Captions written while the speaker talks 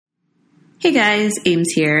Hey guys,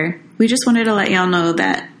 Ames here. We just wanted to let y'all know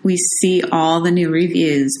that we see all the new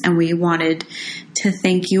reviews and we wanted to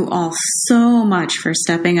thank you all so much for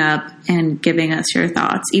stepping up and giving us your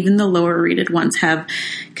thoughts. Even the lower rated ones have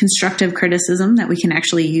constructive criticism that we can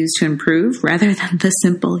actually use to improve rather than the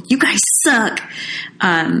simple, you guys suck.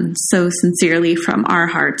 So sincerely from our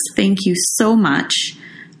hearts, thank you so much.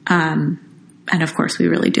 And of course, we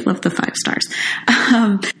really do love the 5 stars.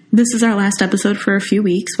 This is our last episode for a few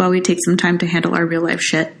weeks while we take some time to handle our real life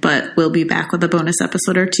shit, but we'll be back with a bonus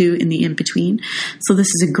episode or 2 in the in-between. So this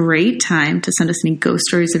is a great time to send us any ghost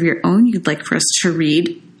stories of your own you'd like for us to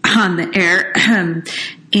read on the air.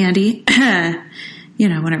 Andy,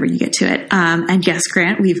 whenever you get to it. And yes,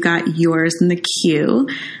 Grant, we've got yours in the queue.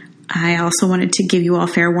 I also wanted to give you all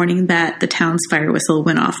fair warning that the town's fire whistle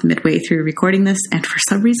went off midway through recording this, and for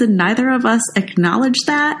some reason, neither of us acknowledged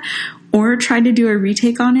that or tried to do a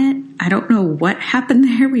retake on it. I don't know what happened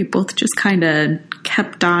there. We both just kind of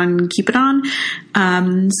kept on keeping on.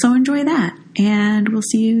 So enjoy that, and we'll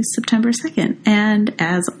see you September 2nd. And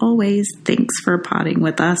as always, thanks for potting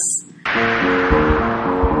with us.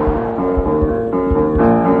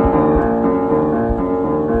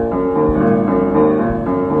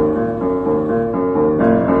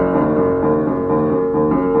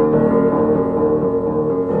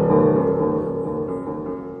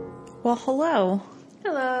 Well, hello.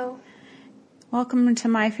 Hello. Welcome to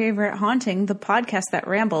My Favorite Haunting, the podcast that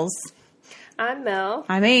rambles. I'm Mel.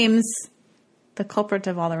 I'm Ames, the culprit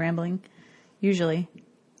of all the rambling, usually.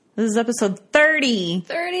 This is episode 30.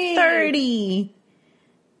 30.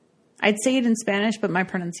 I'd say it in Spanish, but my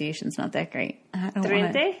pronunciation's not that great. I don't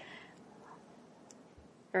want to.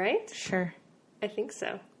 Right? Sure. I think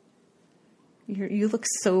so. You look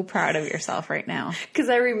so proud of yourself right now. Because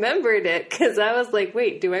I remembered it. Because I was like,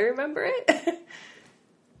 wait, do I remember it?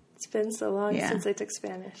 It's been so long since I took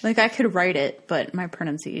Spanish. Like, I could write it, but my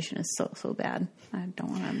pronunciation is so bad. I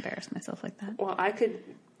don't want to embarrass myself like that. Well, I could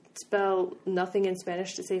spell nothing in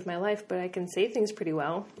Spanish to save my life, but I can say things pretty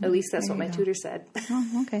well. At least that's what my tutor said.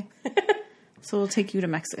 Oh, okay. So we'll take you to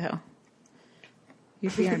Mexico.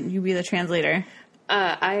 You be the translator.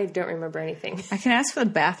 I don't remember anything. I can ask for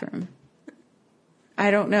the bathroom. I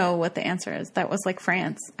don't know what the answer is. That was like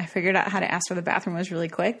France. I figured out how to ask for the bathroom was really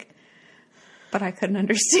quick, but I couldn't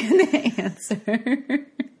understand the answer.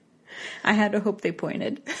 I had to hope they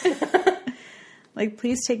pointed. Like,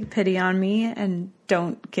 please take pity on me and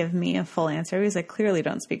don't give me a full answer because I clearly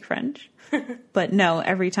don't speak French. But no,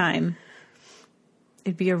 every time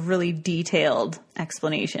it'd be a really detailed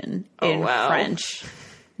explanation in French.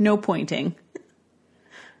 No pointing.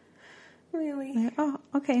 Really? Like, oh,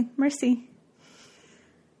 okay, merci.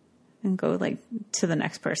 And go, to the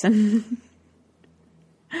next person.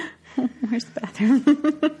 Where's the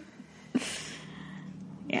bathroom?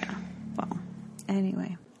 Yeah. Well,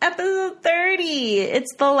 anyway. Episode 30!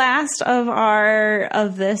 It's the last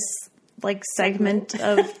of this, segment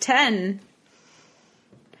of 10.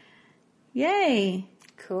 Yay!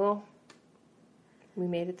 Cool. We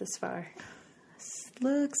made it this far.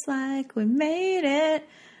 Looks like we made it.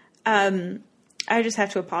 I just have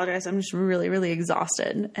to apologize. I'm just really, really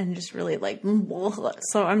exhausted and just really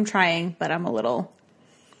so I'm trying, but I'm a little,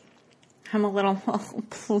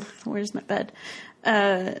 where's my bed?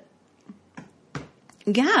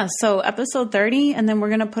 So episode 30, and then we're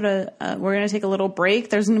going to we're going to take a little break.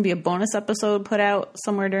 There's going to be a bonus episode put out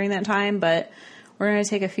somewhere during that time, but we're going to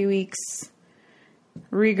take a few weeks,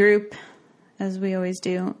 regroup as we always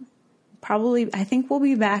do. Probably, I think we'll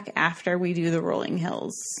be back after we do the Rolling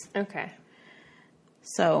Hills. Okay.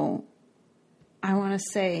 So, I want to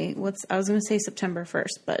say, I was going to say September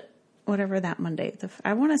 1st, but whatever that Monday,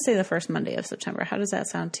 I want to say the first Monday of September. How does that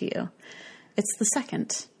sound to you? It's the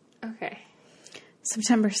 2nd. Okay.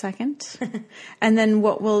 September 2nd. And then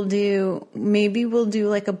what we'll do, maybe we'll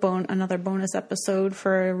do another bonus episode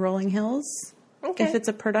for Rolling Hills. Okay. If it's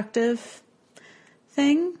a productive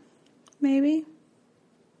thing, maybe.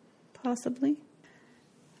 Possibly.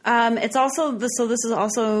 It's also this is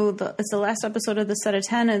also it's the last episode of the set of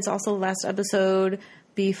 10. And it's also the last episode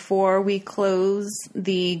before we close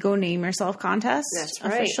the Go Name Yourself contest. That's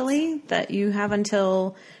right. Officially, that you have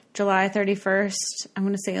until July 31st. I'm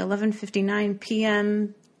going to say 11:59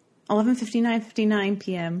 p.m. 11:59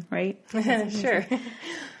 p.m. Right? Sure.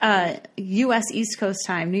 U.S. East Coast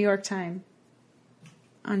time, New York time,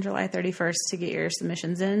 on July 31st to get your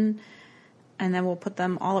submissions in. And then we'll put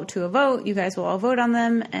them all up to a vote. You guys will all vote on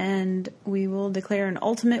them, and we will declare an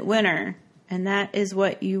ultimate winner. And that is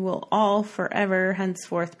what you will all forever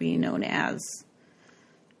henceforth be known as.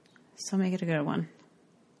 So make it a good one.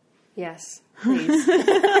 Yes, please.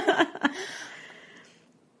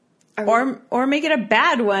 Or make it a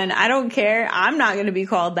bad one. I don't care. I'm not going to be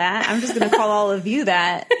called that. I'm just going to call all of you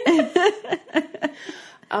that.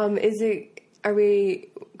 Are we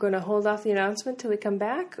going to hold off the announcement till we come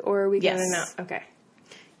back, or are we going to announce? Okay.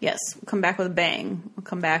 Yes, we'll come back with a bang. We'll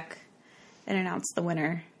come back and announce the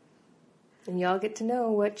winner. And y'all get to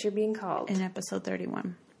know what you're being called. In episode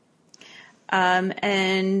 31.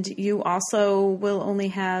 And you also will only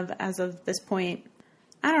have, as of this point,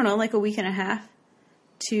 I don't know, like a week and a half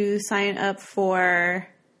to sign up for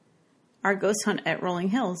our ghost hunt at Rolling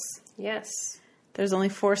Hills. Yes. There's only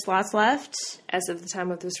 4 slots left. As of the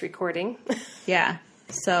time of this recording. Yeah.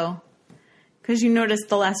 So, because you noticed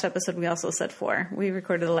the last episode we also said 4. We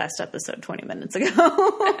recorded the last episode 20 minutes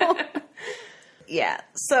ago. Yeah.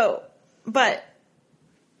 So, but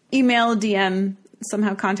email, DM,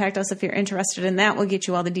 somehow contact us if you're interested in that. We'll get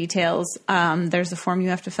you all the details. There's a form you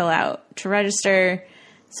have to fill out to register.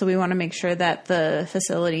 So we want to make sure that the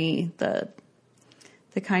facility, the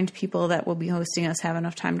kind people that will be hosting us have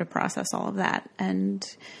enough time to process all of that and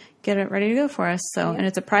get it ready to go for us. So, And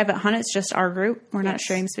it's a private hunt. It's just our group. We're not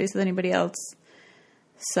sharing space with anybody else.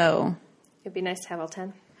 So it'd be nice to have all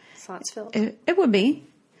 10 slots filled. It would be.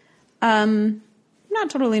 Not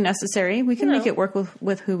totally necessary. We can make it work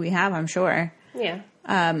with who we have, I'm sure. Yeah.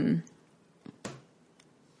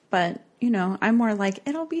 But, I'm more like,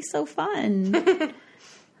 it'll be so fun.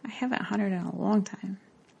 I haven't hunted in a long time.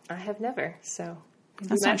 I have never, so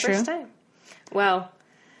that's not true. First time. Well,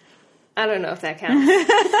 I don't know if that counts.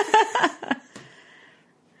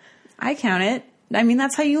 I count it. I mean,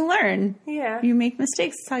 that's how you learn. Yeah. You make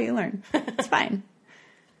mistakes. That's how you learn. It's fine.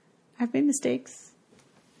 I've made mistakes.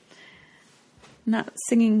 Not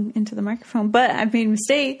singing into the microphone, but I've made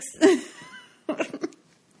mistakes.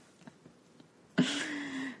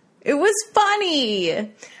 It was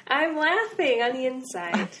funny. I'm laughing on the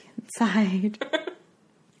inside.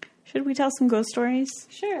 Should we tell some ghost stories?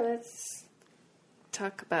 Sure, let's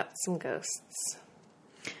talk about some ghosts.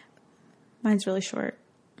 Mine's really short.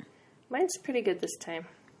 Mine's pretty good this time.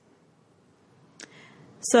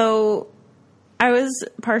 So, I was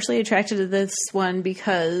partially attracted to this one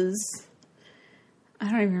because I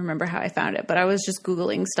don't even remember how I found it, but I was just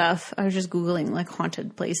Googling stuff. I was just Googling like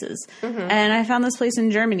haunted places. Mm-hmm. And I found this place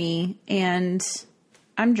in Germany, and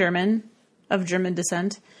I'm German, of German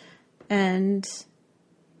descent. And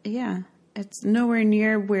yeah, it's nowhere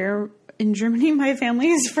near where in Germany my family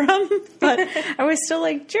is from, but I was still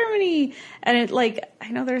like, Germany. And I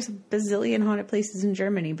know there's a bazillion haunted places in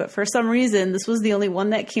Germany, but for some reason, this was the only one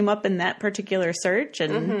that came up in that particular search.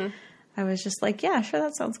 And I was just like, yeah, sure,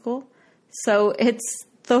 that sounds cool. So it's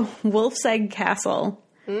the Wolf's Egg Castle.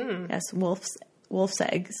 Yes, wolf's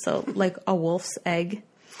egg. So like a wolf's egg.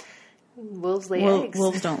 Wolves lay eggs.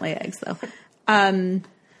 Wolves don't lay eggs though.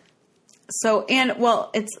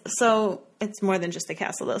 It's more than just a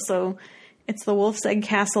castle though. So it's the Wolf's Egg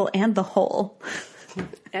Castle and the Hole.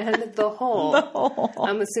 And the Hole. The Hole.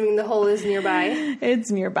 I'm assuming the Hole is nearby. It's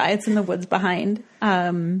nearby. It's in the woods behind.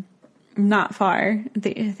 Not far.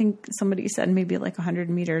 I think somebody said maybe like 100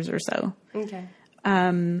 meters or so. Okay.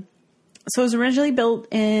 So it was originally built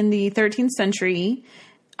in the 13th century.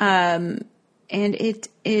 And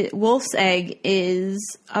Wolf's Egg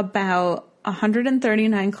is about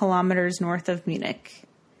 139 kilometers north of Munich.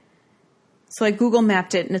 So I Google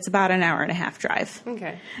mapped it, and it's about an hour and a half drive.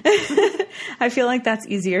 Okay. I feel like that's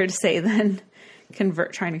easier to say than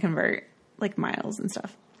trying to convert like miles and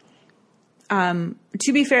stuff.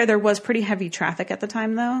 To be fair, there was pretty heavy traffic at the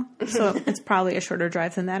time, though. So it's probably a shorter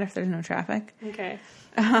drive than that if there's no traffic. Okay.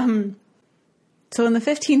 So in the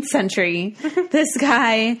 15th century, this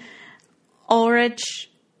guy, Ulrich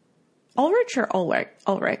or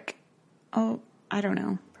Ulrich? Oh, I don't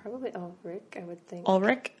know. Probably Ulrich, I would think.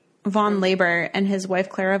 Ulrich von Leber and his wife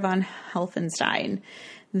Clara von Helfenstein.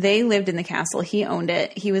 They lived in the castle. He owned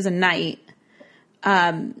it. He was a knight.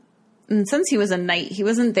 And since he was a knight, he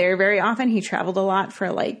wasn't there very often. He traveled a lot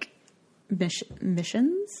for like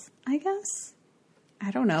missions, I guess.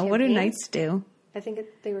 I don't know. Campaigns? What do knights do? I think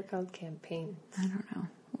they were called campaigns. I don't know.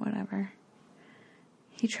 Whatever.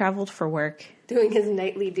 He traveled for work. Doing his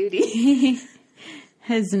knightly duty.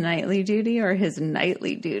 His nightly duty or his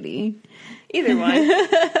nightly duty? Either one.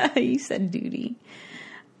 You said duty.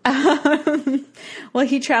 Well,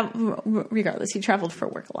 regardless, he traveled for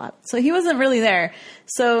work a lot. So he wasn't really there.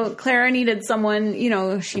 So Clara needed someone,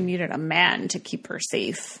 she needed a man to keep her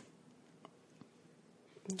safe.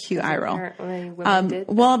 Cute eye roll.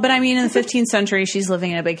 Well, but I mean, in the 15th century, she's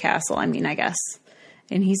living in a big castle. I mean, I guess.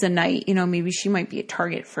 And he's a knight, maybe she might be a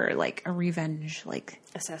target for like a revenge, like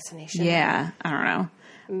assassination. Yeah. I don't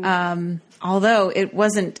know. Although it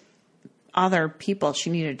wasn't other people she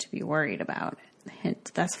needed to be worried about.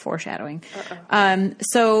 Hint, that's foreshadowing. Uh-oh.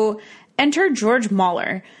 So enter George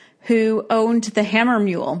Mahler, who owned the Hammer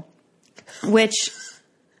Mule, which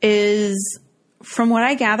is, from what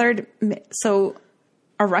I gathered, so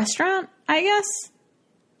a restaurant, I guess.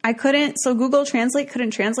 So Google Translate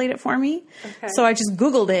couldn't translate it for me. Okay. So I just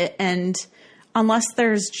Googled it, and unless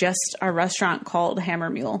there's just a restaurant called Hammer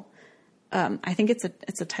Mule, I think it's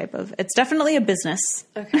a type of, it's definitely a business.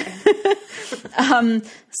 Okay.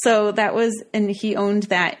 So that was, and he owned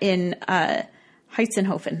that in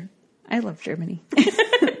Heizenhofen. I love Germany.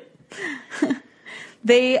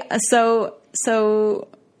 So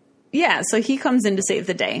he comes in to save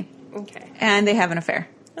the day. Okay. And they have an affair.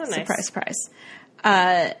 Oh, nice. Surprise, surprise.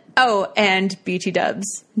 And BT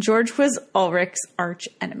Dubs. George was Ulrich's arch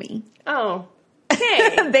enemy. Oh.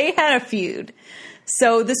 Okay. They had a feud.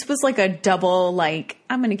 So this was like a double, like,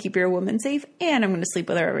 I'm going to keep your woman safe and I'm going to sleep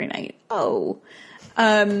with her every night. Oh.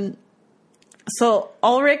 So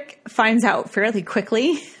Ulrich finds out fairly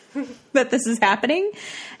quickly that this is happening,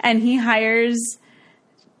 and he hires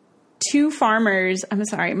 2 farmers. I'm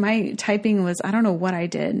sorry, my typing was, I don't know what I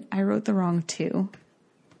did. I wrote the wrong 2.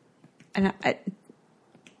 And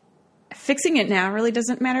fixing it now really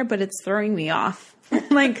doesn't matter, but it's throwing me off.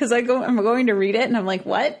 Like, because I'm going to read it and I'm like,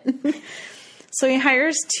 what? So he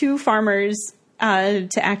hires 2 farmers to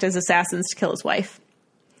act as assassins to kill his wife.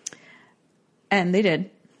 And they did.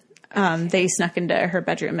 They snuck into her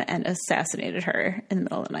bedroom and assassinated her in the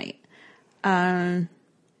middle of the night. I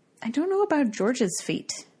don't know about George's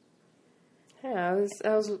fate. Yeah,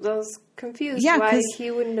 I was confused. Yeah, why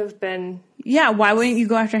he wouldn't have been. Yeah, why wouldn't you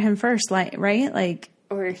go after him first? Like, right? Like,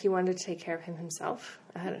 or he wanted to take care of him himself.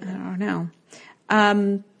 I don't know.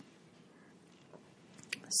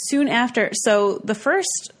 Soon after, so the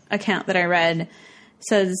first account that I read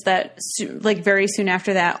says that, like, very soon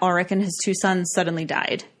after that, Ulrich and his 2 sons suddenly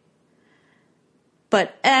died.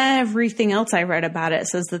 But everything else I read about it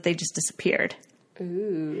says that they just disappeared.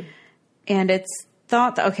 Ooh. And it's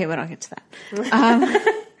thought that, okay, but I'll get to that.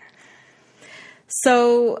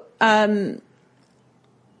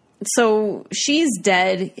 So she's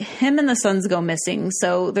dead. Him and the sons go missing.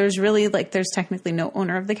 So there's technically no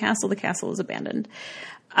owner of the castle. The castle is abandoned.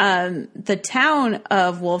 The town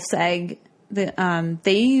of Wolfsegg,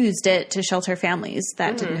 they used it to shelter families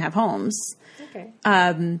that didn't have homes. Okay.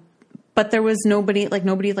 But there was nobody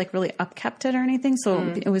really upkept it or anything.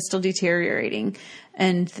 So it was still deteriorating,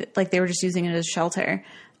 and they were just using it as shelter.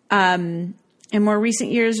 In more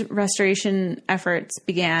recent years, restoration efforts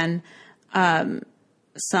began. I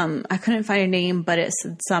couldn't find a name, but it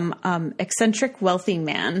said some eccentric wealthy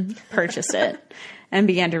man purchased it and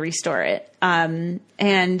began to restore it. And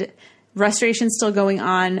restoration's still going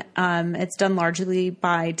on. It's done largely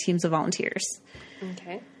by teams of volunteers.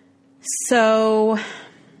 Okay. So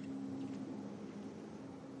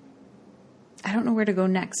I don't know where to go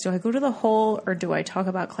next. Do I go to the whole, or do I talk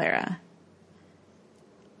about Clara?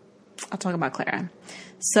 I'll talk about Clara.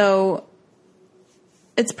 So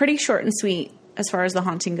it's pretty short and sweet as far as the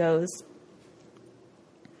haunting goes.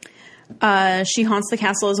 She haunts the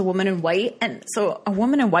castle as a woman in white. And so a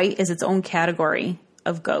woman in white is its own category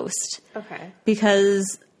of ghost. Okay.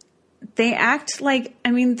 Because they act like,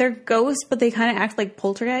 they're ghosts, but they kind of act like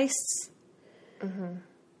poltergeists. Mm-hmm.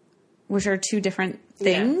 Which are 2 different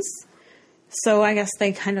things. Yeah. So I guess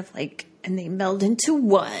they kind of and they meld into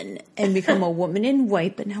one and become a woman in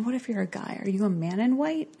white. But now what if you're a guy? Are you a man in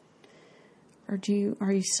white? Or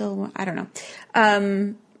are you still, I don't know.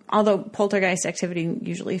 Although poltergeist activity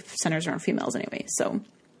usually centers around females anyway. So,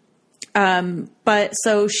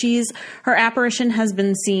 so her apparition has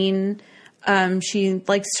been seen. She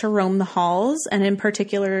likes to roam the halls, and in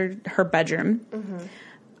particular her bedroom.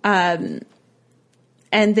 Mm-hmm.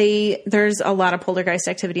 And there's a lot of poltergeist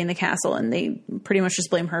activity in the castle, and they pretty much just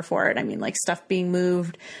blame her for it. Stuff being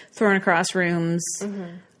moved, thrown across rooms,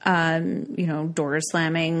 doors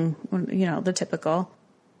slamming, the typical.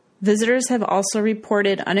 Visitors have also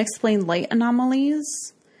reported unexplained light anomalies,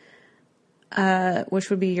 which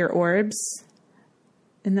would be your orbs.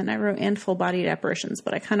 And then I wrote, and full-bodied apparitions,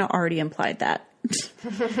 but I kind of already implied that.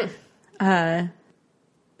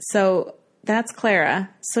 So that's Clara.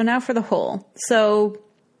 So now for the whole. So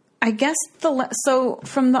I guess from most of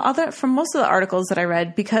the articles that I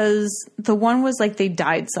read, because the one was they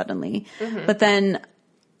died suddenly, but then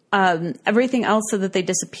everything else said that they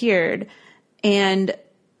disappeared, and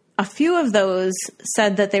a few of those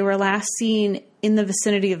said that they were last seen in the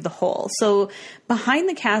vicinity of the hole. So behind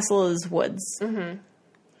the castle is woods, and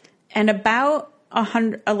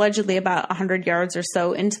allegedly about 100 yards or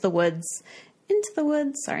so into the woods.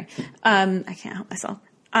 Sorry. I can't help myself.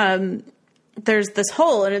 there's this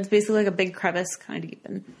hole, and it's basically like a big crevice kind of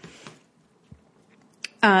even.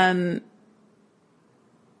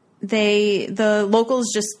 The locals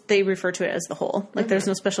they refer to it as the hole. Like there's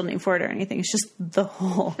no special name for it or anything. It's just the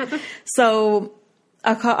hole. So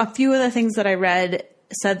a few of the things that I read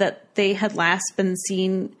said that they had last been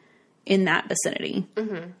seen in that vicinity.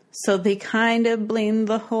 Mm-hmm. So they kind of blame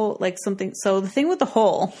the hole, like something. So the thing with the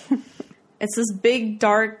hole, it's this big,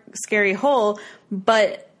 dark, scary hole,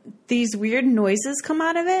 but these weird noises come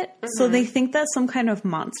out of it. Mm-hmm. So they think that some kind of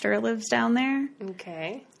monster lives down there.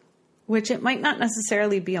 Okay. Which it might not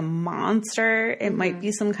necessarily be a monster. It might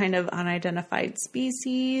be some kind of unidentified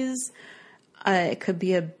species. It could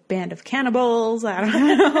be a band of cannibals. I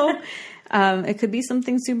don't know. It could be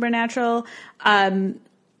something supernatural.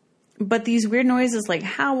 But these weird noises like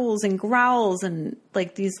howls and growls and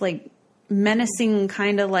like these like menacing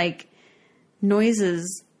kind of like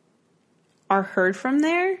noises are heard from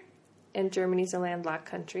there. And Germany's a landlocked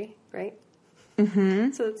country, right?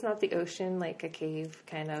 Mm-hmm. So it's not the ocean, like a cave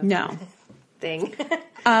kind of thing.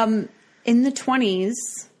 In the 1920s,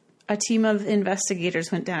 a team of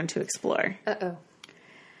investigators went down to explore. Uh-oh.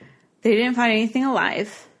 They didn't find anything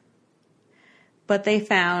alive, but they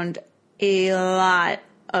found a lot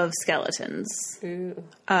of skeletons. Ooh.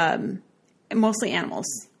 Mostly animals.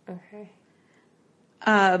 Okay.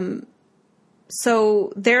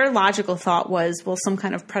 So their logical thought was, well, some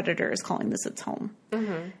kind of predator is calling this its home.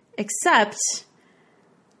 Mm-hmm. Except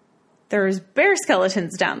there's bear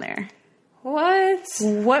skeletons down there. What?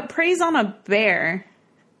 What preys on a bear?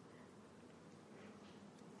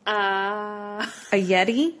 A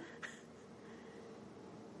Yeti?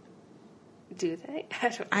 Do they?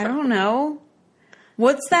 I don't know.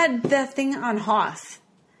 What's that thing on Hoth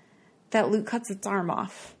that Luke cuts its arm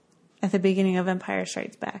off at the beginning of Empire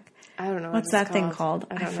Strikes Back? I don't know. What's that thing called?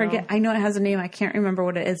 I forget. I know it has a name. I can't remember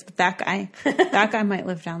what it is, but that guy might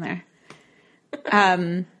live down there.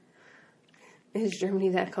 Is Germany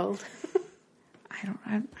that cold? I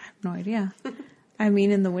have no idea. I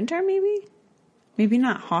mean, in the winter, maybe? Maybe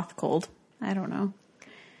not Hoth cold. I don't know.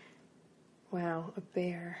 Wow, a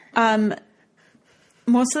bear.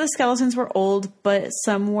 Most of the skeletons were old, but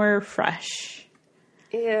some were fresh.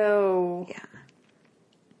 Ew. Yeah.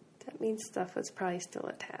 That means stuff was probably still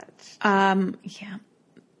attached. Yeah.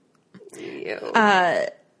 Ew.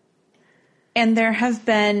 And there have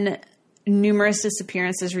been numerous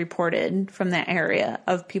disappearances reported from that area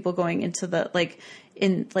of people going into the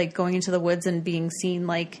going into the woods and being seen.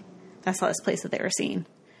 Like that's the last place that they were seen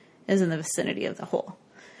is in the vicinity of the hole,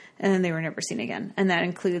 and then they were never seen again. And that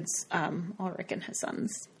includes Ulrich and his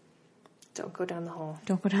sons. Don't go down the hole.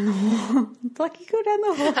 Don't go down the hole. Plucky, go down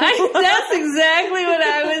the hole. That's exactly what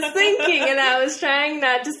I was thinking, and I was trying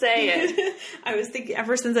not to say it. I was thinking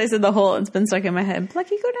ever since I said the hole, it's been stuck in my head.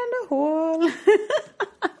 Plucky, go down the hole.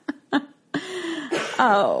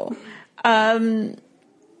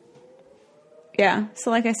 Yeah.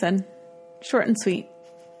 So like I said, short and sweet.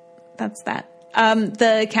 That's that.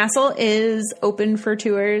 The castle is open for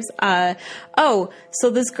tours. So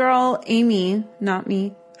this girl, Amy, not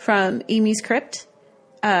me, from Amy's Crypt,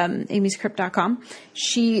 amy'scrypt.com.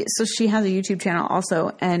 She has a YouTube channel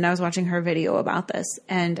also, and I was watching her video about this,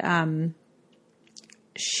 and,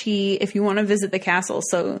 if you want to visit the castle,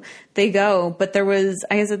 so they go, but there was,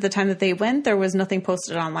 I guess at the time that they went, there was nothing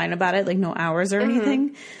posted online about it, like no hours or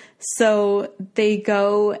anything. So they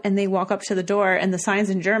go and they walk up to the door and the sign's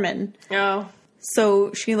in German. Oh.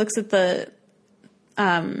 So she looks at the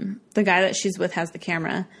guy that she's with has the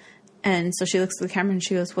camera. And so she looks at the camera and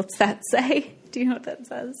she goes, "What's that say?" Do you know what that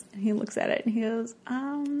says? And he looks at it and he goes,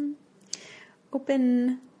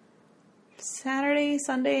 "Open Saturday,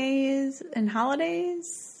 Sundays, and holidays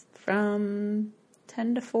from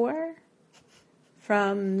 10 to 4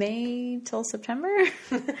 from May till September."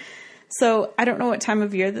 So I don't know what time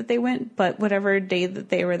of year that they went, but whatever day that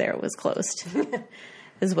they were there was closed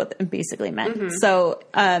is what it basically meant. Mm-hmm. So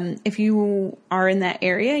if you are in that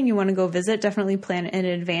area and you want to go visit, definitely plan in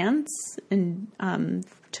advance and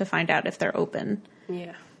to find out if they're open.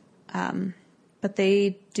 Yeah. But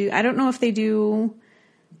they do, I don't know if they do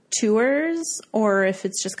tours or if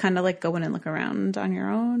it's just kind of like go in and look around on your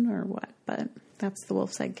own or what, but that's the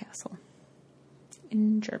Wolf's Egg Castle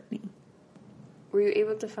in Germany. Were you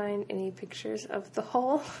able to find any pictures of the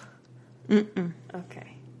hole? Mm-mm.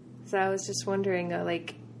 Okay. So I was just wondering,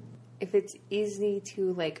 like, if it's easy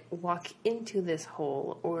to, like, walk into this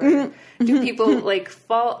hole, or do people, like,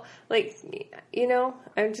 fall, like, you know,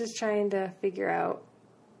 I'm just trying to figure out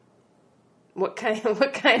what kind of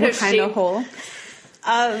shape. Of hole?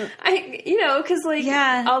 Because, like,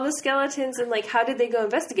 Yeah. all the skeletons and, like, how did they go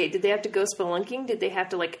investigate? Did they have to go spelunking? Did they have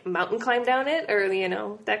to, like, mountain climb down it? Or,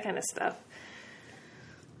 that kind of stuff.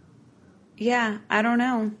 Yeah, I don't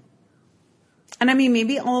know. And I mean,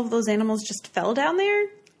 maybe all of those animals just fell down there?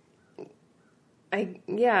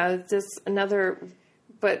 Just another...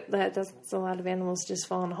 But that's a lot of animals just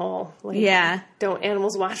fall in a hole. Like, Yeah. Don't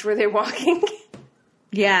animals watch where they're walking?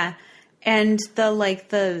 Yeah. And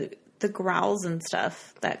the growls and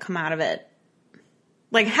stuff that come out of it.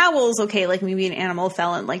 Like, howls, okay, like maybe an animal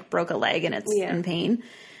fell and, like, broke a leg and it's in pain.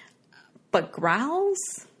 But growls?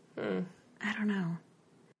 I don't know.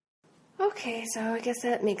 Okay, so I guess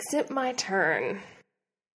that makes it my turn.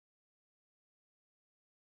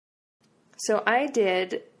 So I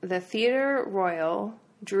did the Theatre Royal,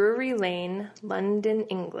 Drury Lane, London,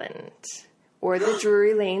 England. Or the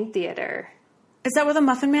Drury Lane Theatre. Is that where the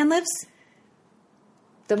Muffin Man lives?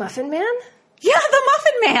 The Muffin Man? Yeah, the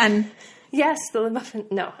Muffin Man! Yes, the Muffin...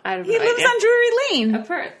 No, I don't know. He lives on Drury Lane.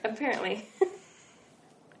 Apparently.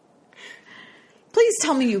 Please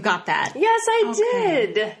tell me you got that. Yes, I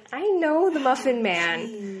did. I know the Muffin Man.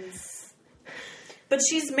 Jeez. But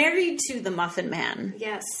she's married to the Muffin Man.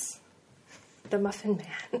 Yes. The Muffin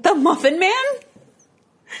Man. The Muffin Man?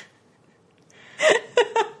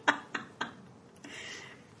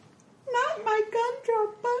 Not my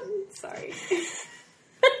gumdrop button. Sorry.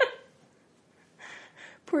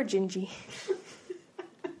 Poor Gingy.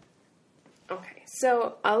 Okay,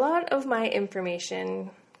 so a lot of my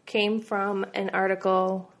information came from an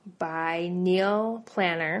article by Neil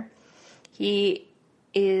Planner. He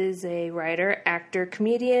is a writer, actor,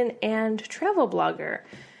 comedian, and travel blogger.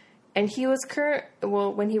 And he was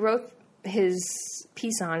when he wrote his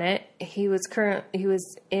piece on it, he was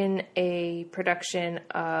in a production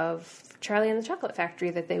of Charlie and the Chocolate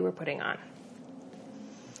Factory that they were putting on.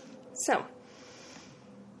 So,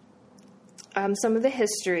 some of the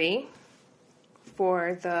history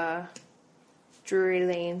for the Drury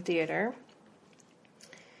Lane Theatre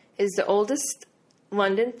is the oldest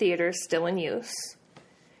London theatre still in use.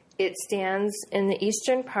 It stands in the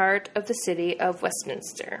eastern part of the city of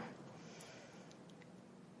Westminster.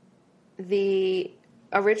 The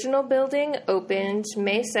original building opened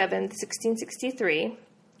May 7th, 1663,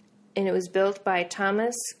 and it was built by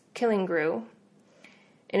Thomas Killigrew,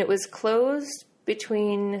 and it was closed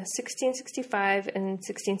between 1665 and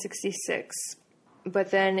 1666,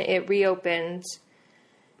 but then it reopened,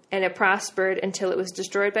 and it prospered until it was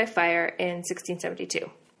destroyed by fire in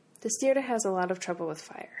 1672. This theater has a lot of trouble with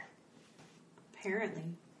fire. Apparently.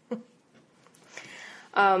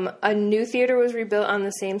 A new theater was rebuilt on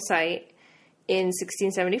the same site in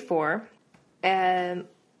 1674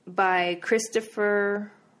 by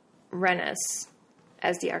Christopher Rennes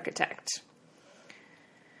as the architect.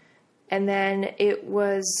 And then it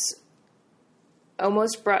was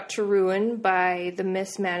almost brought to ruin by the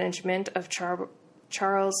mismanagement of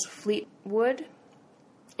Charles Fleetwood,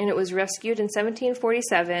 and it was rescued in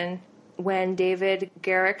 1747 when David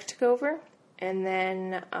Garrick took over. And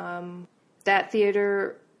then that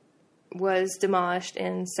theater was demolished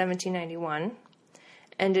in 1791,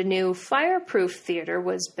 and a new fireproof theater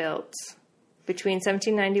was built between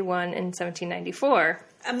 1791 and 1794.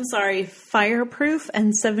 I'm sorry, fireproof and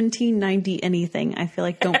 1790 anything, I feel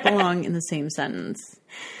like don't belong in the same sentence.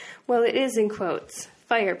 Well, it is in quotes,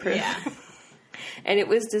 fireproof. Yeah. And it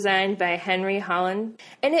was designed by Henry Holland,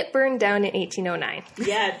 and it burned down in 1809.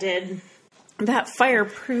 Yeah, it did. That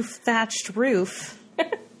fireproof thatched roof.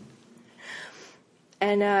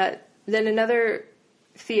 And then another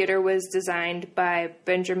theater was designed by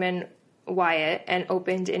Benjamin Wyatt and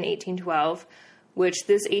opened in 1812, which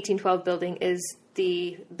this 1812 building is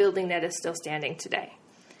the building that is still standing today.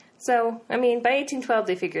 So, I mean, by 1812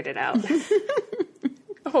 they figured it out.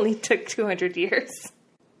 Only took 200 years.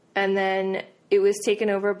 And then it was taken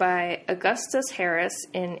over by Augustus Harris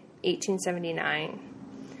in 1879.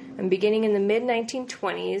 And beginning in the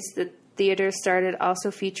mid-1920s, the theater started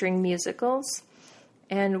also featuring musicals.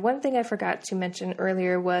 And one thing I forgot to mention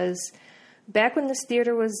earlier was back when this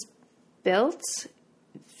theater was built,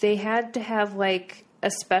 they had to have like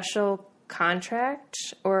a special contract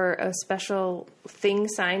or a special thing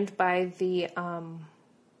signed by the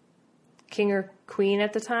king or queen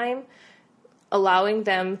at the time, allowing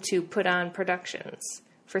them to put on productions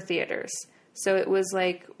for theaters. So it was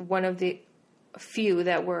like one of the few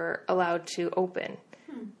that were allowed to open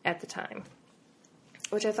at the time,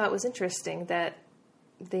 which I thought was interesting that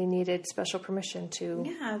they needed special permission to...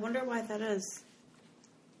 Yeah, I wonder why that is.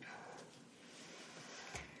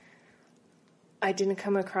 I didn't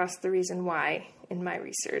come across the reason why in my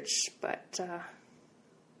research, but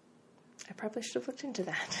I probably should have looked into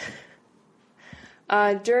that.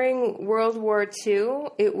 During World War II,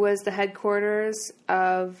 it was the headquarters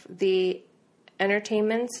of the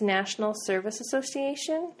Entertainment's National Service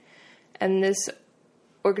Association, and this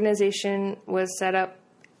organization was set up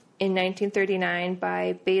in 1939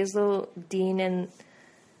 by Basil Dean and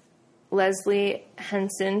Leslie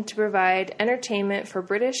Henson to provide entertainment for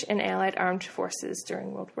British and Allied armed forces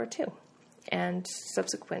during World War II and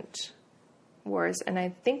subsequent wars. And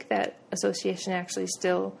I think that association actually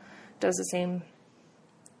still does the same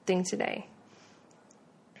thing today,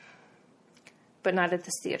 but not at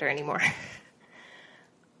this theater anymore.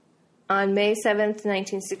 On May 7th,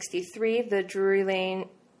 1963, the Drury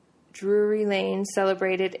Lane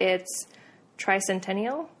celebrated its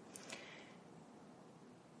tricentennial.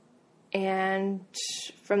 And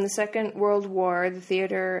from the Second World War, the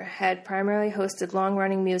theater had primarily hosted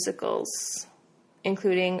long-running musicals,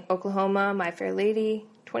 including Oklahoma, My Fair Lady,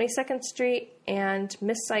 22nd Street, and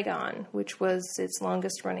Miss Saigon, which was its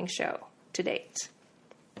longest-running show to date.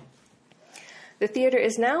 The theater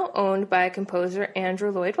is now owned by composer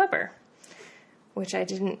Andrew Lloyd Webber, which I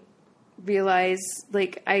didn't realize.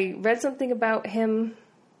 Like, I read something about him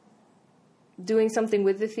doing something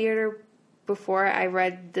with the theater before I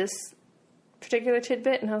read this particular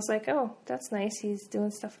tidbit, and I was like, oh, that's nice. He's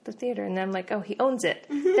doing stuff at the theater. And then I'm like, oh, he owns it.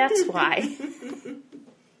 That's why.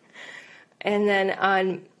 And then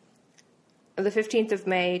on the 15th of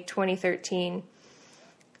May, 2013,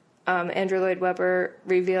 Andrew Lloyd Webber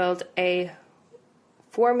revealed a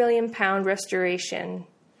 £4 million restoration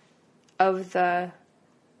of the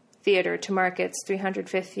theater to mark its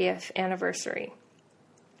 350th anniversary.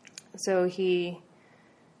 So he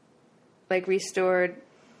restored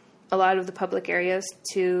a lot of the public areas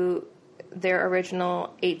to their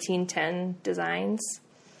original 1810 designs.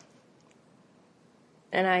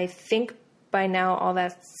 And I think by now all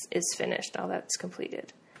that is finished, all that's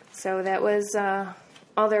completed. So that was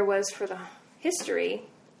all there was for the history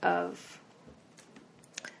of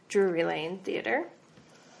Drury Lane Theater.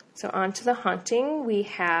 So on to the haunting. We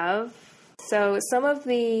have, so some of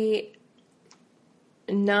the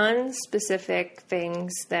non-specific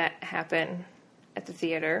things that happen at the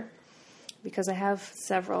theater, because I have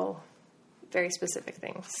several very specific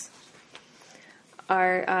things,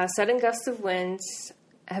 are sudden gusts of winds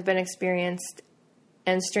have been experienced,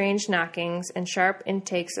 and strange knockings and sharp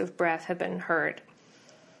intakes of breath have been heard.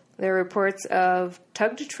 There are reports of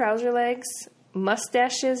tugged trouser legs,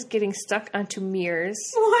 mustaches getting stuck onto mirrors.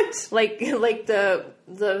 What? Like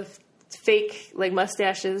the fake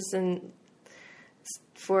mustaches and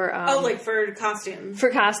for for costumes.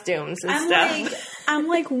 For costumes and stuff. I'm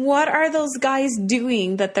like, what are those guys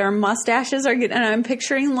doing that their mustaches are getting? And I'm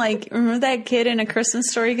picturing remember that kid in A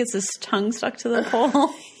Christmas Story gets his tongue stuck to the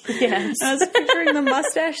pole? Yes. I was picturing the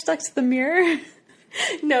mustache stuck to the mirror.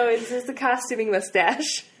 No, it's just a costuming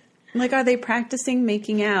mustache. Are they practicing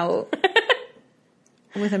making out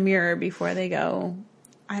with a mirror before they go?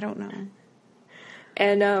 I don't know.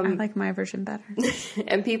 And I like my version better.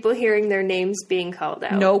 And people hearing their names being called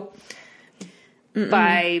out. Nope.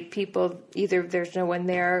 By people, either there's no one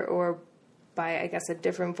there or by, I guess, a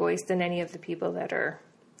different voice than any of the people that are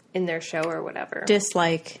in their show or whatever.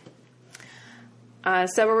 Dislike.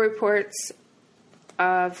 Several reports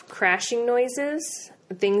of crashing noises,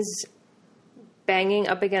 things banging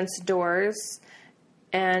up against doors,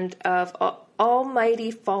 and of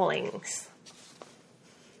almighty fallings.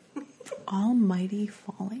 Almighty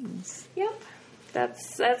fallings. Yep.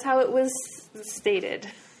 That's how it was stated.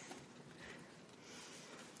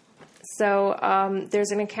 So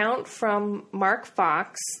there's an account from Mark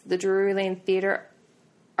Fox, the Drury Lane Theater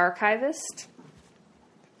archivist.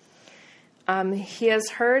 He has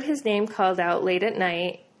heard his name called out late at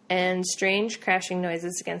night and strange crashing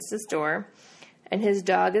noises against his door, and his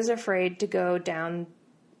dog is afraid to go down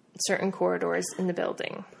certain corridors in the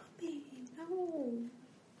building. No.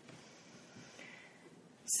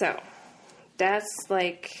 So that's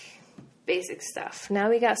basic stuff. Now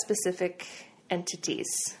we got specific entities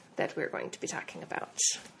that we're going to be talking about.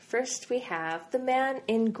 First, we have the man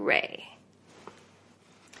in gray.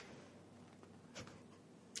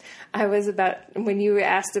 When you were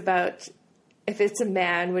asked about if it's a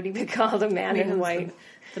man, would he be called a man in white?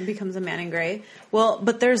 Then becomes a man in gray. Well,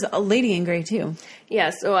 but there's a lady in gray too.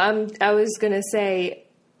 Yeah, so I was going to say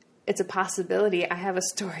it's a possibility. I have a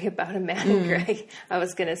story about a man in gray, I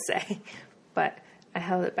was going to say, but I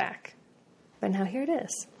held it back. But now here it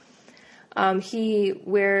is. He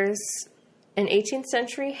wears an 18th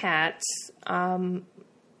century hat.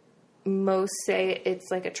 Most say it's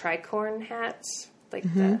like a tricorn hat, I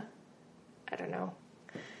don't know.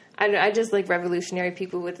 I just like revolutionary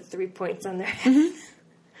people with the 3 points on their head.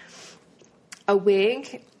 A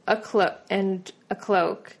wig, a cloak, and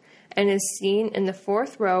is seen in the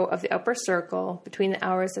fourth row of the upper circle between the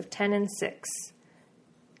hours of 10 and 6.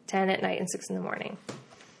 10 at night and 6 in the morning.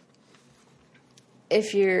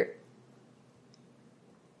 If you're...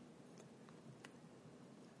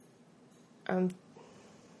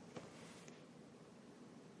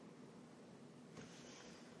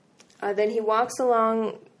 then he walks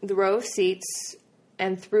along the row of seats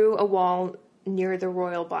and through a wall near the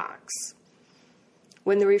royal box.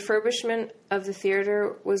 When the refurbishment of the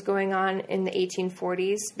theater was going on in the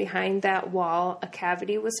 1840s, behind that wall, a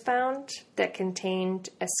cavity was found that contained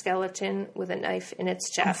a skeleton with a knife in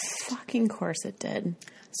its chest. Of fucking course it did.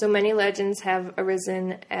 So many legends have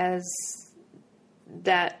arisen as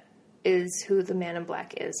that is who the Man in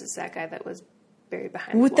Black is that guy that was buried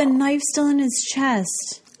behind with the wall. The knife still in his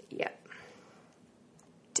chest. Yep.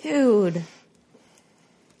 Dude.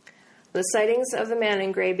 The sightings of the man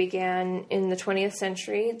in gray began in the 20th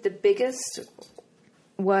century. The biggest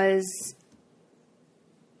was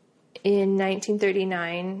in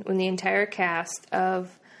 1939 when the entire cast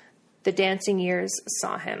of The Dancing Years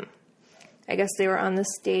saw him. I guess they were on the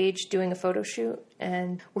stage doing a photo shoot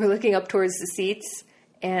and were looking up towards the seats,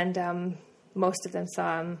 and most of them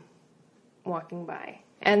saw him walking by.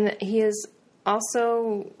 And he is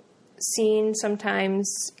also seen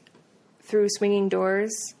sometimes through swinging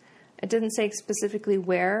doors. It didn't say specifically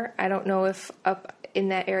where. I don't know if up in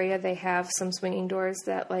that area they have some swinging doors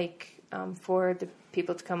that, like, for the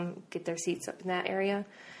people to come get their seats up in that area.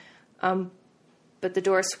 But the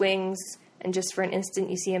door swings, and just for an instant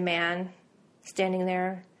you see a man standing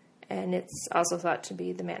there, and it's also thought to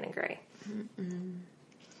be the man in gray. Mm-mm.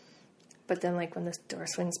 But then, like, when the door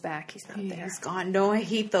swings back, he's not there. He's gone. No, I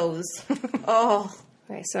hate those. Oh.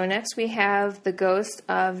 Okay, so next we have the ghost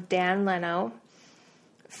of Dan Leno,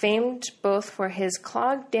 famed both for his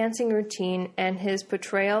clog dancing routine and his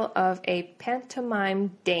portrayal of a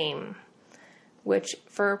pantomime dame, which,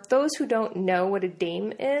 for those who don't know what a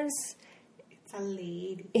dame is, it's a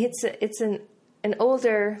lady. It's an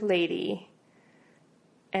older lady,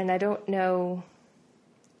 and I don't know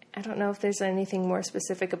if there's anything more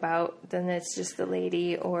specific about than it's just the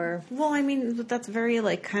lady or... Well, I mean, that's very,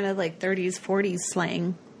 like, kind of like 30s, 40s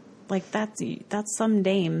slang. Like, that's some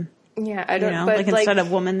dame. Yeah, I don't know. But like, instead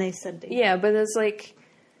of woman, they said dame. Yeah, but it's like...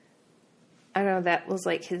 I don't know, that was,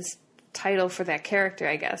 like, his title for that character,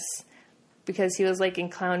 I guess. Because he was, like, in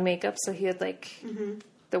clown makeup, so he had, like,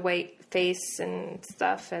 the white face and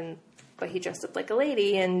stuff, but he dressed up like a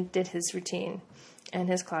lady and did his routine and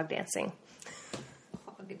his clog dancing.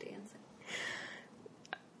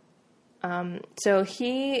 So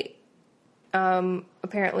he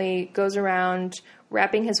apparently goes around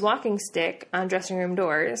wrapping his walking stick on dressing room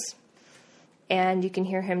doors, and you can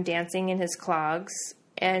hear him dancing in his clogs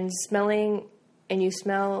and you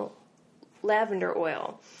smell lavender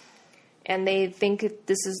oil. And they think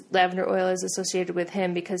lavender oil is associated with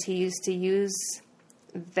him because he used to use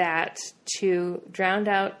that to drown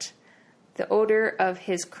out the odor of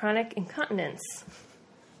his chronic incontinence.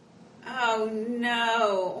 Oh,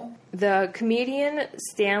 no. The comedian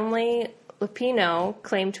Stanley Lupino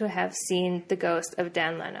claimed to have seen the ghost of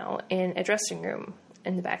Dan Leno in a dressing room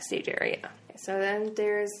in the backstage area. So then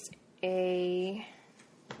there's an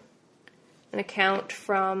account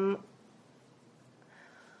from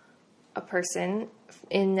a person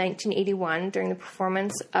in 1981 during the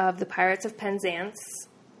performance of The Pirates of Penzance.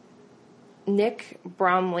 Nick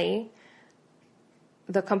Bromley,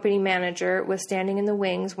 the company manager, was standing in the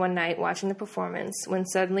wings one night watching the performance when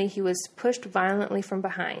suddenly he was pushed violently from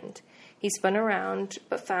behind. He spun around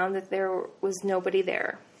but found that there was nobody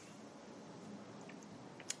there.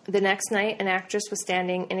 The next night, an actress was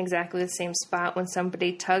standing in exactly the same spot when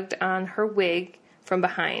somebody tugged on her wig from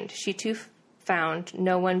behind. She too found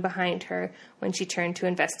no one behind her when she turned to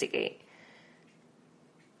investigate.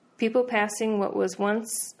 People passing what was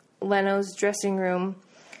once Leno's dressing room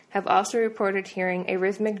have also reported hearing a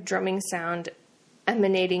rhythmic drumming sound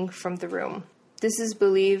emanating from the room. This is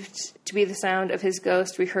believed to be the sound of his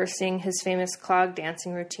ghost rehearsing his famous clog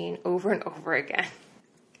dancing routine over and over again.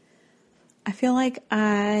 I feel like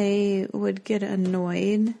I would get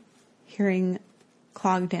annoyed hearing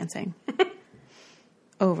clog dancing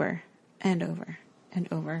over and over and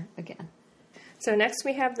over again. So next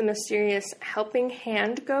we have the mysterious helping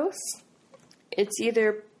hand ghost. It's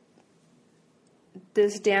either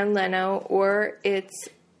this Dan Leno or it's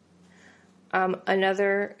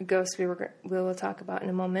another ghost we will talk about in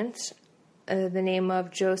a moment, the name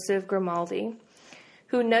of Joseph Grimaldi,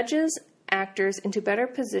 who nudges actors into better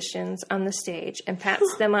positions on the stage and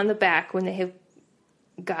pats them on the back when they have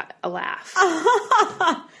got a laugh.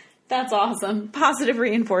 That's awesome. Positive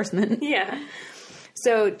reinforcement. Yeah.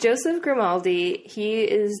 So Joseph Grimaldi, he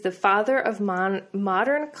is the father of modern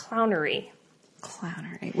clownery.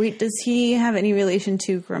 Clownery. Wait, does he have any relation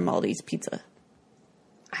to Grimaldi's Pizza?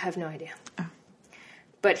 I have no idea. Oh.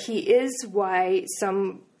 But he is why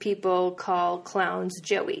some people call clowns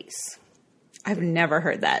Joeys. I've never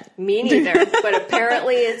heard that. Me neither. But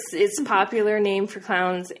apparently it's a popular name for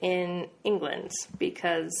clowns in England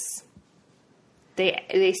because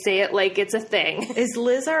they say it like it's a thing. Is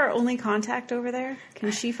Liz our only contact over there?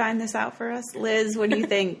 Can she find this out for us? Liz, what do you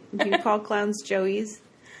think? Do you call clowns Joeys?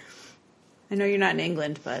 I know you're not in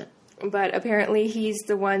England, but apparently he's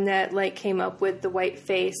the one that like came up with the white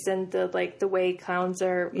face and the way clowns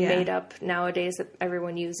are made up nowadays that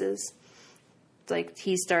everyone uses. Like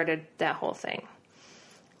he started that whole thing.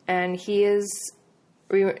 And he is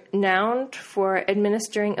renowned for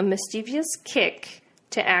administering a mischievous kick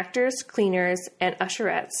to actors, cleaners, and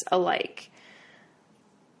usherettes alike.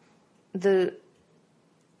 The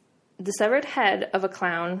severed head of a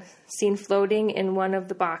clown seen floating in one of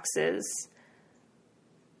the boxes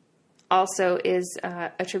also is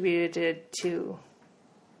attributed to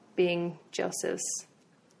being Joseph's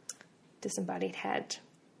disembodied head.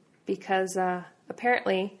 Because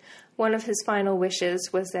apparently one of his final wishes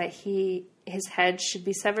was that his head should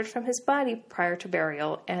be severed from his body prior to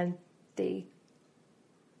burial, and they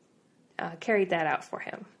carried that out for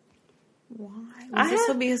him. Why? Was this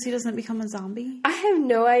so because he doesn't become a zombie? I have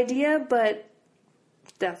no idea, but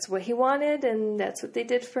that's what he wanted, and that's what they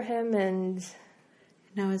did for him, and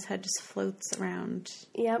now his head just floats around.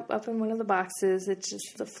 Yep, up in one of the boxes. It's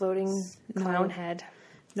just the floating clown head.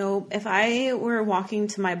 No, if I were walking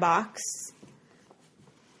to my box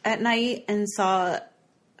at night and saw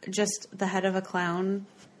just the head of a clown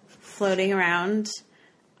floating around,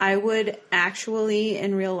 I would actually,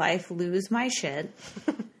 in real life, lose my shit.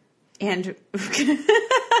 And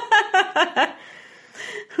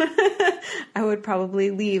I would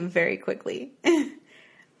probably leave very quickly.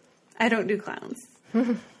 I don't do clowns.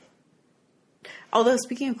 Although,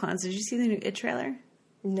 speaking of clowns, did you see the new It trailer?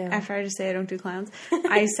 No. After I just say I don't do clowns.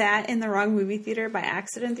 I sat in the wrong movie theater by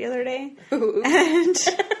accident the other day. Ooh. And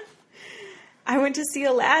I went to see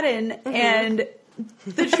Aladdin, and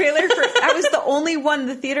the trailer for... I was the only one.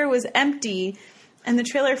 The theater was empty, and the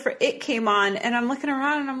trailer for It came on, and I'm looking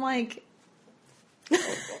around, and I'm like...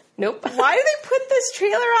 Nope. Why do they put this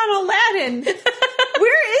trailer on Aladdin?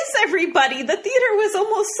 Where is everybody? The theater was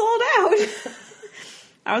almost sold out.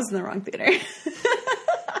 I was in the wrong theater.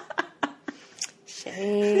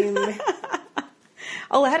 Shame.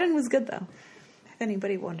 Aladdin was good, though, if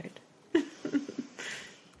anybody wondered. Okay,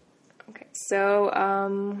 so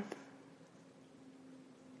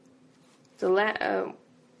the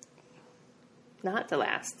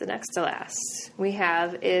next to last we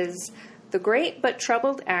have is the great but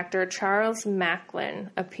troubled actor Charles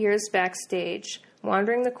Macklin appears backstage,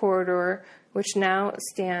 wandering the corridor, which now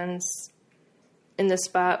stands in the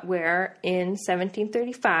spot where, in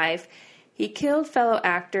 1735, he killed fellow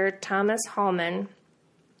actor Thomas Hallman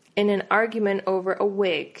in an argument over a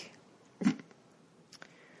wig.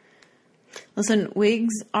 Listen,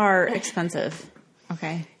 wigs are expensive,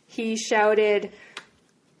 okay? He shouted,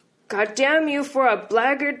 "God damn you for a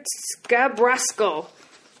blackguard scab rascal,"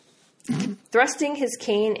 thrusting his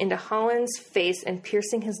cane into Holland's face and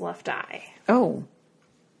piercing his left eye. Oh.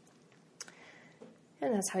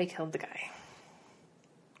 And that's how he killed the guy.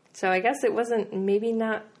 So I guess it wasn't, maybe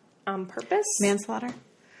not on purpose. Manslaughter.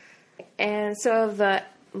 And so the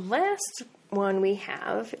last one we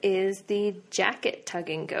have is the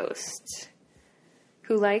jacket-tugging ghost,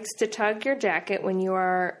 who likes to tug your jacket when you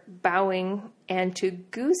are bowing and to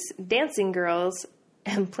goose dancing girls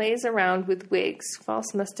and plays around with wigs,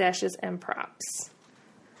 false mustaches, and props.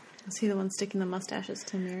 Is he the one sticking the mustaches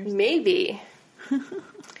to mirrors? Maybe.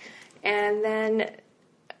 And then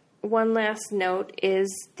one last note is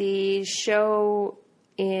the show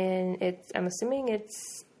I'm assuming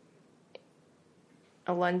it's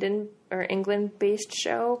a London or England-based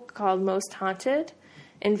show called Most Haunted,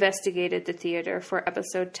 investigated the theater for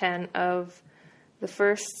episode 10 of the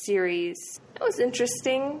first series. It was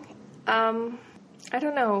interesting. I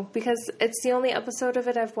don't know, because it's the only episode of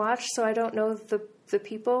it I've watched, so I don't know the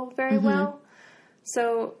people very well.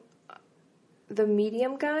 So the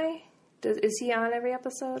medium guy, is he on every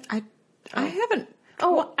episode? I haven't.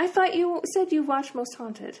 Oh, I thought you said you watched Most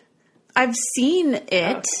Haunted. I've seen it.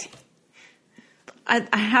 Okay.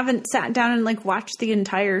 I haven't sat down and watched the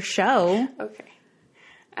entire show. Okay.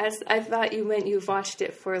 I thought you meant you've watched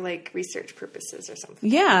it for, like, research purposes or something.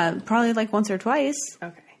 Yeah, probably like once or twice.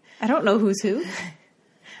 Okay. I don't know who's who.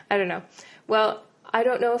 I don't know. Well, I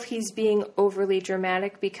don't know if he's being overly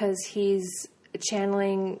dramatic because he's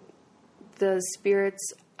channeling the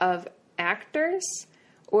spirits of actors,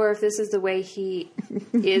 or if this is the way he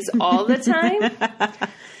is all the time.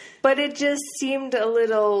 But it just seemed a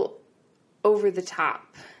little over the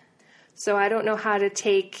top. So I don't know how to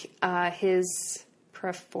take his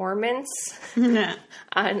performance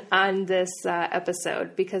on this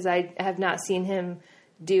episode, because I have not seen him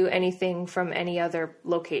do anything from any other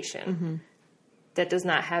location that does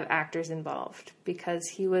not have actors involved, because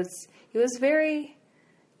he was very,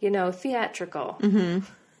 theatrical.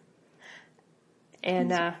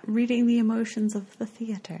 And reading the emotions of the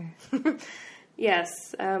theater.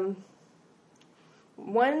 Yes.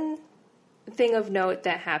 One thing of note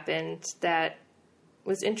that happened that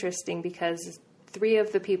was interesting, because 3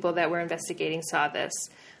 of the people that were investigating saw this.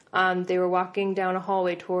 They were walking down a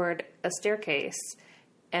hallway toward a staircase,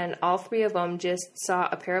 and all 3 of them just saw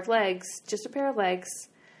a pair of legs, just doing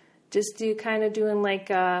like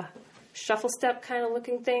a shuffle step kind of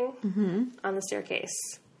looking thing on the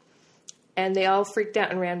staircase. And they all freaked out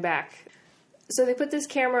and ran back. So they put this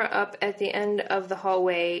camera up at the end of the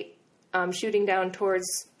hallway, shooting down towards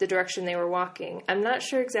the direction they were walking. I'm not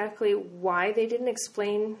sure exactly why they didn't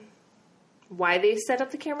explain why they set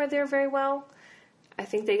up the camera there very well. I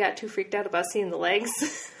think they got too freaked out about seeing the legs.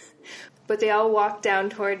 But they all walked down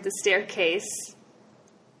toward the staircase,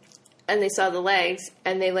 and they saw the legs,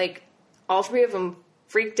 and they, all 3 of them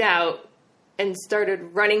freaked out and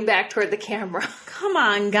started running back toward the camera. Come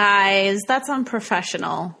on, guys. That's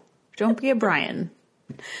unprofessional. Don't be a Brian.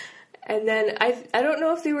 And then I don't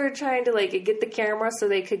know if they were trying to, get the camera so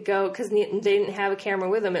they could go, because they didn't have a camera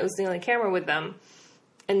with them. It was the only camera with them.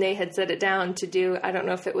 And they had set it down to do, I don't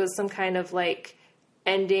know if it was some kind of,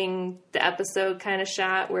 ending the episode kind of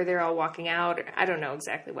shot where they're all walking out. I don't know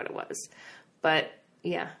exactly what it was. But,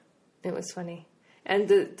 yeah, it was funny. And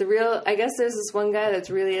the real, I guess there's this one guy that's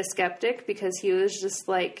really a skeptic, because he was just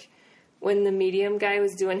when the medium guy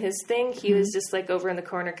was doing his thing, he was just over in the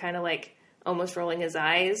corner kind of almost rolling his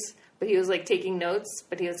eyes. But he was taking notes,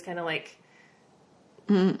 but he was kind of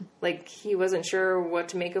he wasn't sure what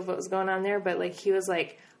to make of what was going on there. But he was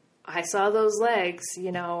I saw those legs,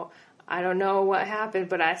 I don't know what happened,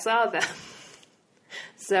 but I saw them.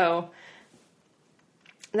 So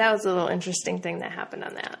that was a little interesting thing that happened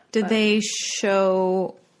on that. Did they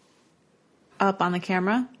show up on the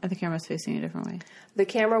camera? Or the camera's facing a different way? The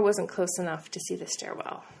camera wasn't close enough to see the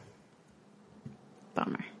stairwell.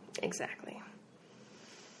 Bummer. Exactly.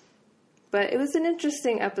 But it was an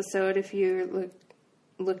interesting episode if you're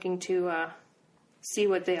looking to see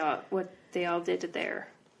what they all did there.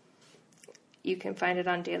 You can find it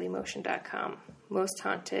on dailymotion.com. Most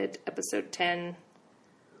Haunted, episode 10.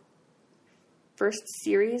 First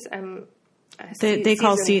series. They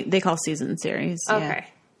call season series. Okay. Yeah.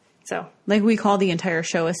 So we call the entire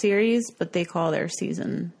show a series, but they call their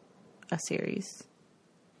season a series.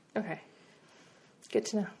 Okay. Good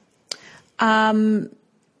to know.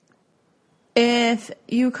 If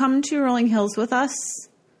you come to Rolling Hills with us,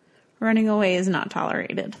 running away is not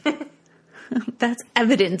tolerated. That's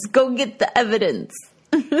evidence. Go get the evidence.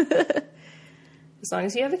 As long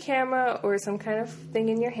as you have a camera or some kind of thing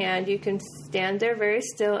in your hand, you can stand there very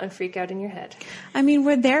still and freak out in your head. I mean,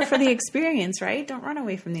 we're there for the experience, right? Don't run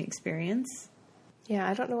away from the experience. Yeah,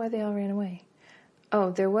 I don't know why they all ran away.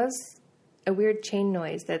 Oh, there was a weird chain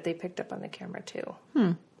noise that they picked up on the camera,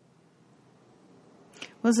 too.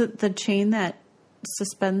 Was it the chain that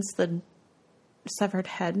suspends the severed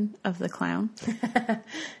head of the clown?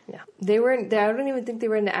 Yeah. They weren't, I don't even think they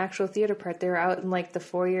were in the actual theater part. They were out in the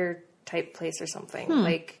foyer type place or something.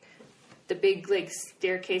 The big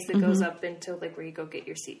staircase that goes up into where you go get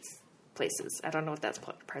your seats places. I don't know what that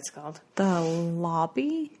part's called. The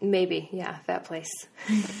lobby? Maybe. Yeah, that place.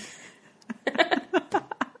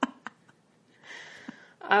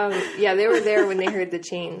 Yeah, they were there when they heard the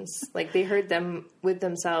chains. They heard them with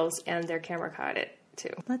themselves, and their camera caught it,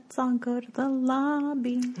 too. Let's all go to the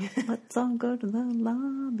lobby. Let's all go to the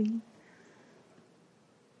lobby.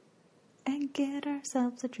 And get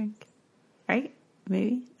ourselves a drink. Right?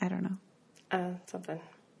 Maybe? I don't know. Something.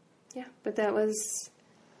 Yeah, but that was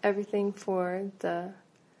everything for the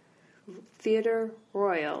Theatre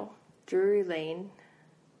Royal, Drury Lane,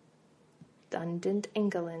 Dunedin,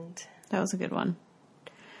 England. That was a good one.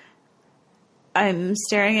 I'm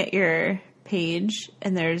staring at your page,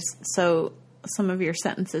 and some of your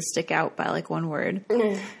sentences stick out by one word.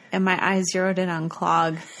 And my eyes zeroed in on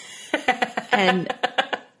clog. And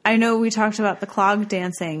I know we talked about the clog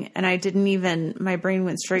dancing, and my brain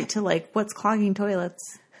went straight to, like, what's clogging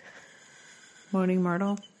toilets? Moaning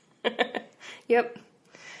Myrtle? Yep.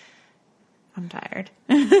 I'm tired.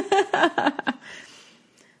 That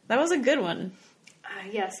was a good one.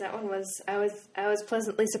 Yes, that one was, I was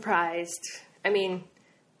pleasantly surprised. I mean,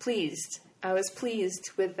 pleased. I was pleased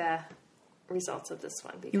with the results of this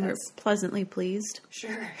one. Because, you were pleasantly pleased?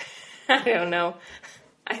 Sure. I don't know.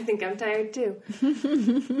 I think I'm tired too.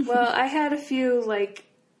 Well, I had a few, like,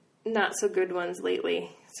 not so good ones lately,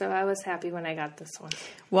 so I was happy when I got this one.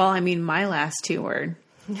 Well, I mean, my last two were.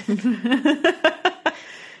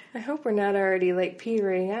 I hope we're not already, like,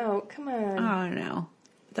 petering out. Come on. Oh, no.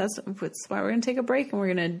 That's why we're going to take a break, and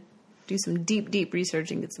we're going to do some deep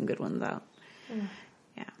research and get some good ones out.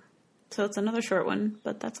 Yeah. So it's another short one,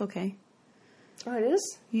 but that's okay. Oh, it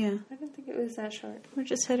is? Yeah. I didn't think it was that short. We're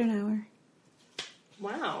just hit an hour.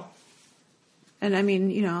 Wow. And I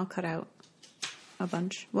mean, I'll cut out a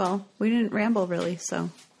bunch. Well, we didn't ramble really, so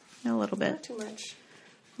a little bit. Not too much.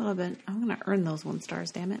 A little bit. I'm going to earn those 1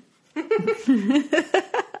 stars, damn it.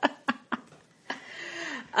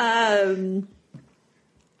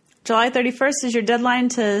 July 31st is your deadline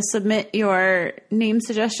to submit your name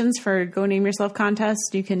suggestions for Go Name Yourself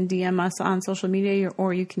contest. You can DM us on social media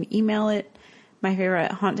or you can email it,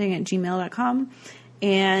 myfavoritehaunting@gmail.com.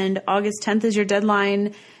 And August 10th is your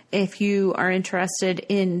deadline if you are interested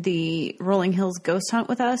in the Rolling Hills Ghost Hunt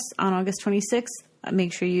with us on August 26th.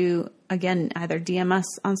 Make sure you, again, either DM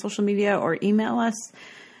us on social media or email us.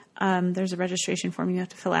 There's a registration form you have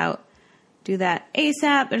to fill out. Do that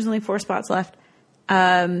ASAP. There's only 4 spots left.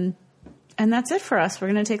 And that's it for us. We're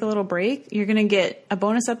going to take a little break. You're going to get a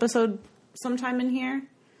bonus episode sometime in here.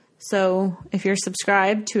 So if you're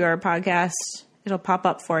subscribed to our podcast, it'll pop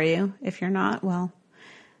up for you. If you're not, well,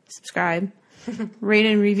 subscribe. Rate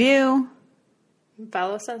and review.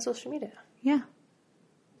 Follow us on social media. Yeah.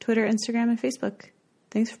 Twitter, Instagram, and Facebook.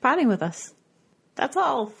 Thanks for potting with us. That's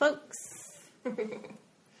all, folks.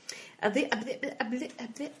 That's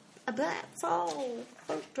all.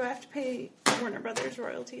 Folks, do I have to pay Warner Brothers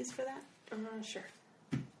royalties for that? Sure.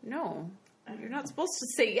 No. You're not supposed to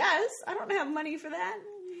say yes. I don't have money for that.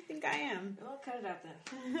 Who do you think I am? Well, cut it out then.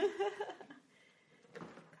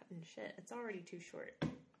 Cutting shit. It's already too short.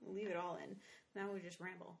 We'll leave it all in. Now we just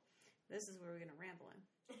ramble. This is where we're going to ramble in.